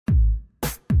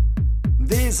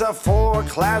These are 4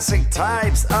 classic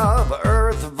types of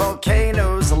Earth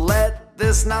volcanoes. Let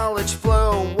this knowledge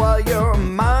flow while your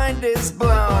mind is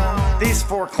blown. These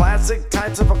 4 classic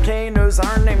types of volcanoes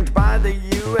are named by the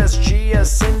USGS: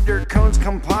 cinder cones,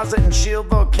 composite and shield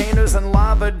volcanoes, and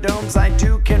lava domes. I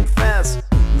do confess,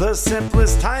 the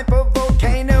simplest type of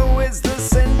volcano is the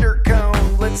cinder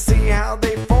cone. Let's see how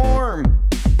they form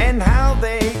and how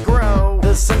they grow.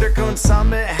 The cinder cone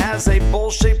summit has a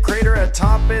bowl-shaped crater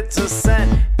atop its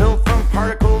ascent, built from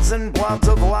particles and blobs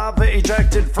of lava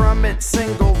ejected from its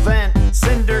single vent.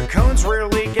 Cinder cones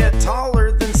rarely get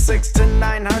taller than 600 to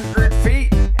 900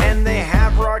 feet, and they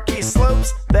have rocky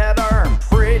slopes that are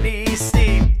pretty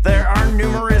steep. There are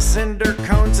numerous cinder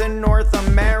cones in North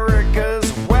America's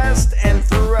west and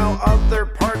throughout other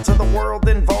parts of the world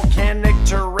in volcanic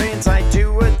terrains. I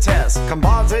do attest.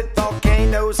 Composite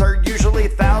volcanoes are usually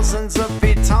thousands of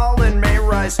feet tall and may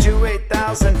rise to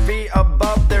 8,000 feet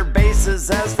above their bases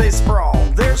as they sprawl.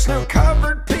 There's no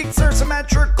covered peaks or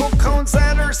symmetrical cones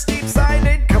that are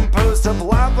steep-sided, composed of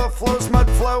lava flows, mud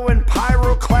flow, and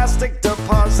pyroclastic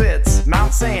deposits.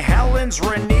 Mount St. Helens,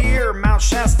 Rainier, Mount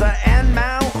Shasta, and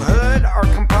Mount Hood are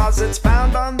composites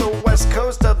found on the west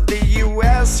coast of the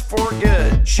US for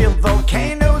good. Shield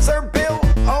volcanoes are built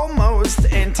almost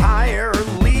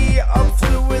entirely of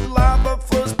fluid lava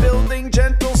flows, building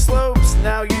gentle slopes.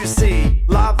 Now you see,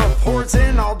 lava pours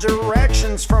in all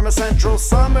directions from a central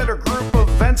summit or group of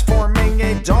vents, forming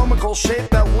a domical shape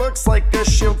that looks like a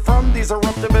shield from these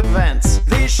eruptive events.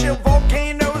 These shield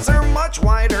volcanoes are much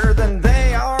wider than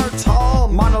they are tall.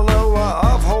 Mauna Loa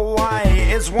of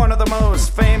Hawaii is one of the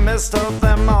most famous of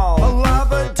them all. A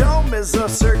lava dome is a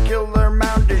circular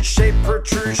mounded shaped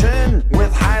protrusion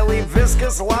with highly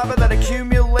viscous lava that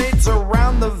accumulates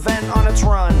around the vent on its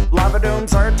run. Lava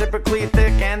domes are typically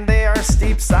thick and they are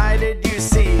steep-sided, you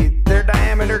see. Their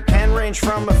diameter can range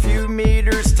from a few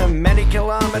meters to many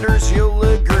kilometers, you'll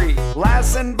agree.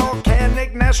 Lassen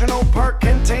Volcanic National Park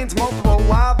contains multiple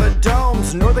lava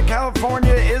domes. Northern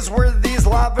California is where these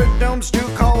lava domes do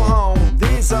call home.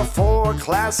 These are 4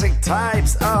 classic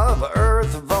types of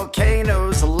Earth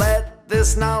volcanoes. Let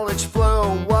this knowledge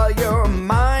flow while your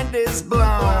mind is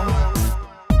blown.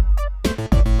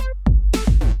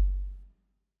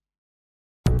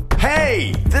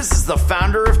 Hey, this is the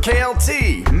founder of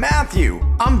KLT, Matthew.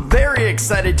 I'm very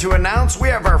excited to announce we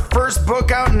have our first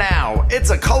book out now. It's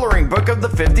a coloring book of the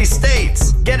 50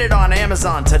 states. Get it on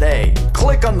Amazon today.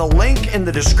 Click on the link in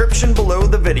the description below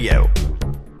the video.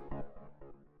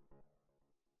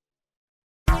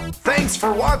 Thanks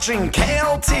for watching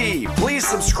KLT. Please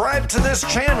subscribe to this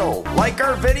channel, like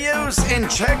our videos, and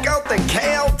check out the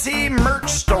KLT merch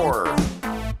store.